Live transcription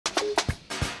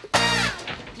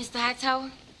Mr.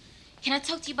 Hightower, can I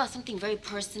talk to you about something very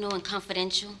personal and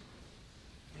confidential?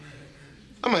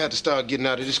 I'm gonna have to start getting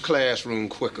out of this classroom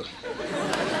quicker.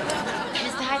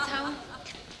 Mr. Hightower,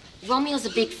 Romeo's a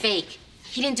big fake.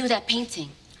 He didn't do that painting.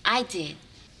 I did.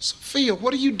 Sophia,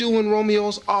 what are you doing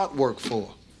Romeo's artwork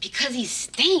for? Because he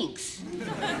stinks.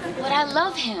 But I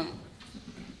love him.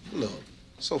 Look,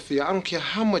 Sophia, I don't care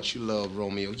how much you love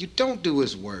Romeo. You don't do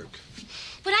his work.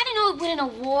 But I didn't know he'd win an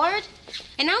award.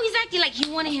 And now he's acting like he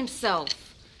won it himself.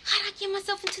 How did I get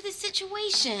myself into this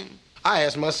situation? I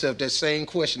ask myself that same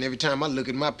question every time I look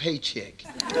at my paycheck.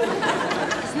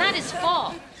 It's not his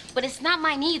fault, but it's not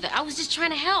mine either. I was just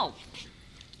trying to help.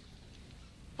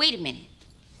 Wait a minute.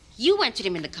 You entered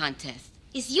him in the contest.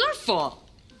 It's your fault.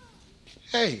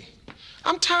 Hey,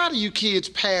 I'm tired of you kids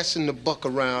passing the buck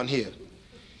around here.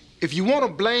 If you want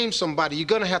to blame somebody, you're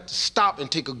gonna have to stop and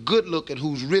take a good look at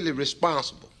who's really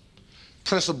responsible.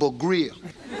 Principal Greer.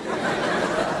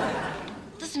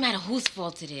 Doesn't matter whose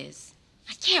fault it is.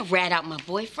 I can't rat out my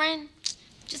boyfriend.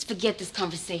 Just forget this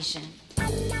conversation.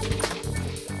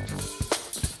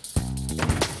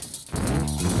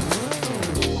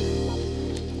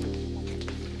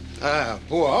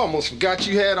 Boy, I almost forgot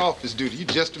you had office duty. You're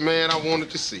just the man I wanted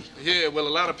to see. Yeah, well, a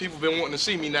lot of people been wanting to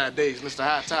see me nowadays, Mr.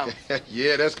 Hightower.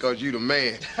 Yeah, that's because you the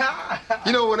man.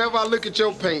 You know, whenever I look at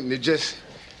your painting, it just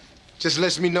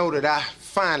lets me know that I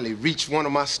finally reached one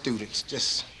of my students.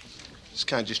 Just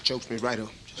kind of just chokes me right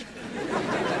up.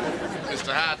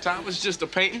 Mr. Hightower, it's just a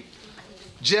painting.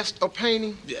 Just a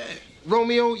painting? Yeah.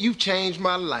 Romeo, you've changed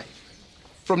my life.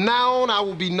 From now on, I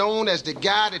will be known as the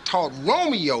guy that taught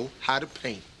Romeo how to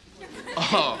paint.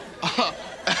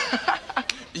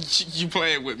 You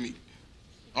playing with me,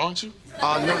 aren't you?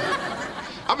 No.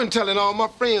 I've been telling all my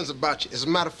friends about you. As a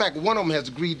matter of fact, one of them has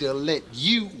agreed to let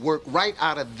you work right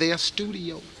out of their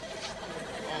studio.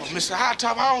 Oh, Mr.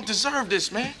 Hightower, I don't deserve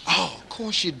this, man. Oh, of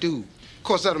course you do. Of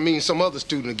course, that'll mean some other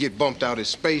student will get bumped out of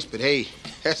space, but hey,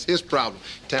 that's his problem.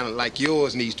 Talent like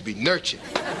yours needs to be nurtured.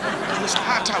 Mr.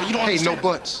 Hightower, you don't understand. Hey, no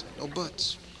buts. No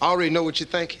buts. I already know what you're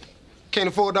thinking. Can't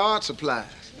afford the art supplies.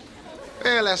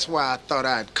 Well, that's why I thought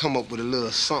I'd come up with a little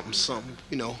something,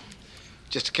 you know,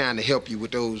 just to kind of help you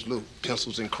with those little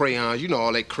pencils and crayons. You know,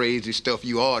 all that crazy stuff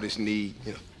you artists need,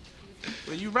 you know.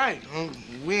 Well, you're right.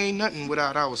 We ain't nothing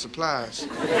without our supplies.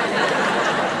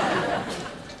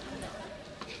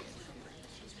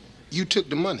 You took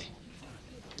the money.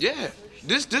 Yeah,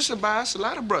 this will buy us a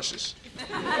lot of brushes.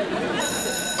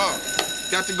 Oh,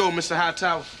 got to go, Mr.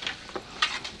 Hightower.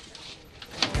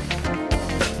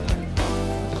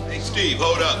 Hey, Steve,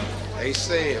 hold up. They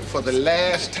said, for the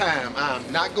last time, I'm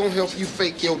not gonna help you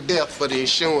fake your death for the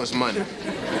insurance money.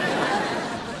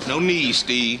 No need,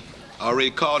 Steve. I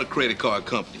already called a credit card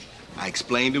company. I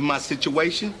explained them my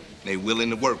situation. They're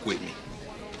willing to work with me.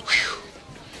 Whew.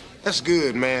 That's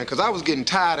good, man, because I was getting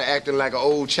tired of acting like an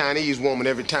old Chinese woman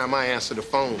every time I answer the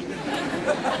phone.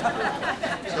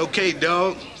 It's okay,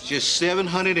 dog. It's just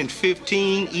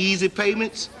 715 easy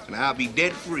payments, and I'll be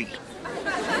debt-free.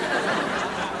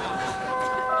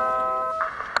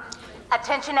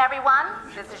 Attention, everyone.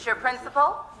 This is your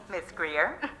principal, Miss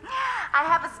Greer. I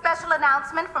have a special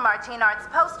announcement from our Teen Arts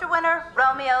poster winner,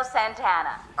 Romeo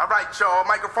Santana. All right, y'all.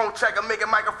 Microphone check. I'm making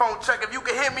microphone check. If you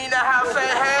can hear me in the house, say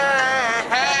hey,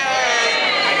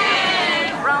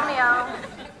 hey. Romeo.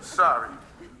 Sorry.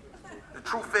 The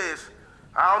truth is,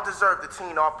 I don't deserve the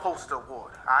Teen Art Poster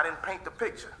Award. I didn't paint the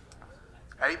picture.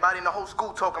 Everybody in the whole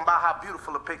school talking about how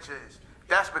beautiful the picture is.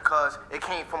 That's because it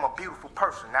came from a beautiful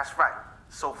person. That's right.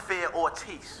 Sophia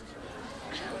Ortiz.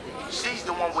 She's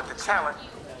the one with the talent.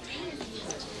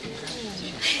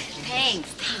 Thanks.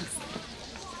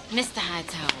 Mr.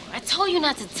 Hightower, I told you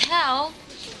not to tell.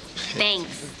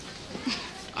 Thanks.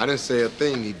 I didn't say a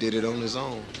thing. He did it on his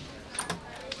own.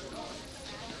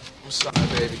 I'm sorry,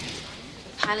 baby.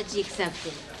 Apology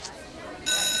accepted.